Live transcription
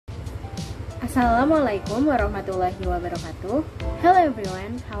Assalamualaikum warahmatullahi wabarakatuh. Hello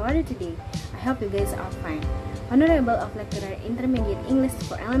everyone, how are you today? I hope you guys are fine. Honorable of Lecturer Intermediate English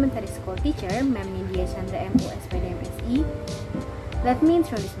for Elementary School Teacher, Ma'am Nidya, Chandra, M.U, S.Pd, M.Si. Let me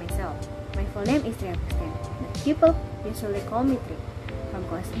introduce myself. My full name is Agustin, but people usually call me Tri, from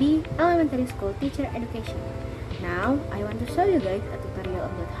Class B, Elementary School Teacher Education. Now, I want to show you guys a tutorial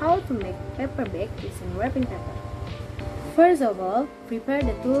about how to make paper bag using wrapping paper. First of all, prepare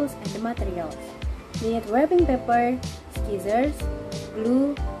the tools and the materials. You need wrapping paper, scissors,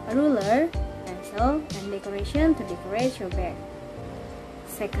 glue, a ruler, pencil, and decoration to decorate your bag.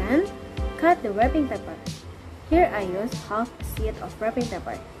 Second, cut the wrapping paper. Here I use half a sheet of wrapping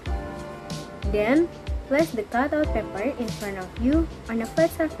paper. Then, place the cutout paper in front of you on a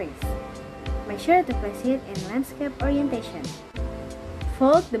flat surface. Make sure to place it in landscape orientation.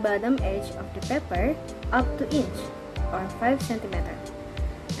 Fold the bottom edge of the paper up to inch or 5 cm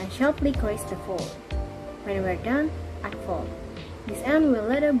and sharply crease the fold. When we're done, unfold. This end will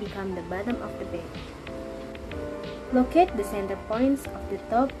later become the bottom of the bag. Locate the center points of the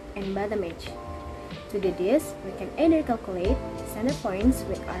top and bottom edge. To do this, we can either calculate the center points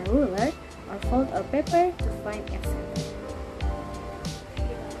with our ruler or fold our paper to find its center.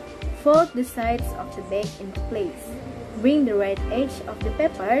 Fold the sides of the bag into place. Bring the right edge of the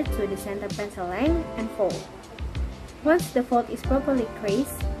paper to the center pencil line and fold. Once the fold is properly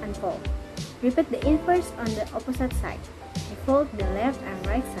creased, unfold. Repeat the inverse on the opposite side. Fold the left and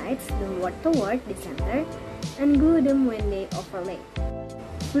right sides toward the center and glue them when they overlay.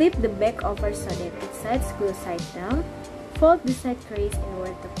 Flip the bag over so that its sides glue side down. Fold the side crease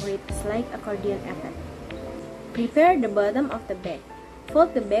inward to create a slight accordion effect. Prepare the bottom of the bag.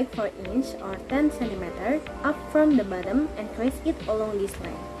 Fold the bag 4 inch or 10 cm up from the bottom and crease it along this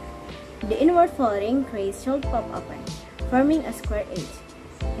line. The inward folding crease should pop open, forming a square edge.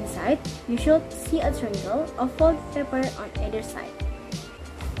 Inside, you should see a triangle of folded paper on either side.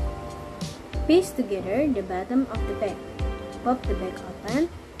 Piece together the bottom of the bag. Pop the bag open.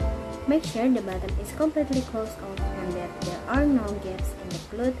 Make sure the bottom is completely closed off and that there are no gaps in the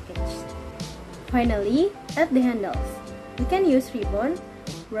glued edge. Finally, add the handles. You can use ribbon,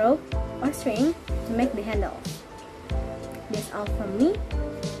 rope, or string to make the handles. That's all from me.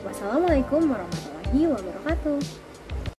 Wassalamualaikum warahmatullahi wabarakatuh.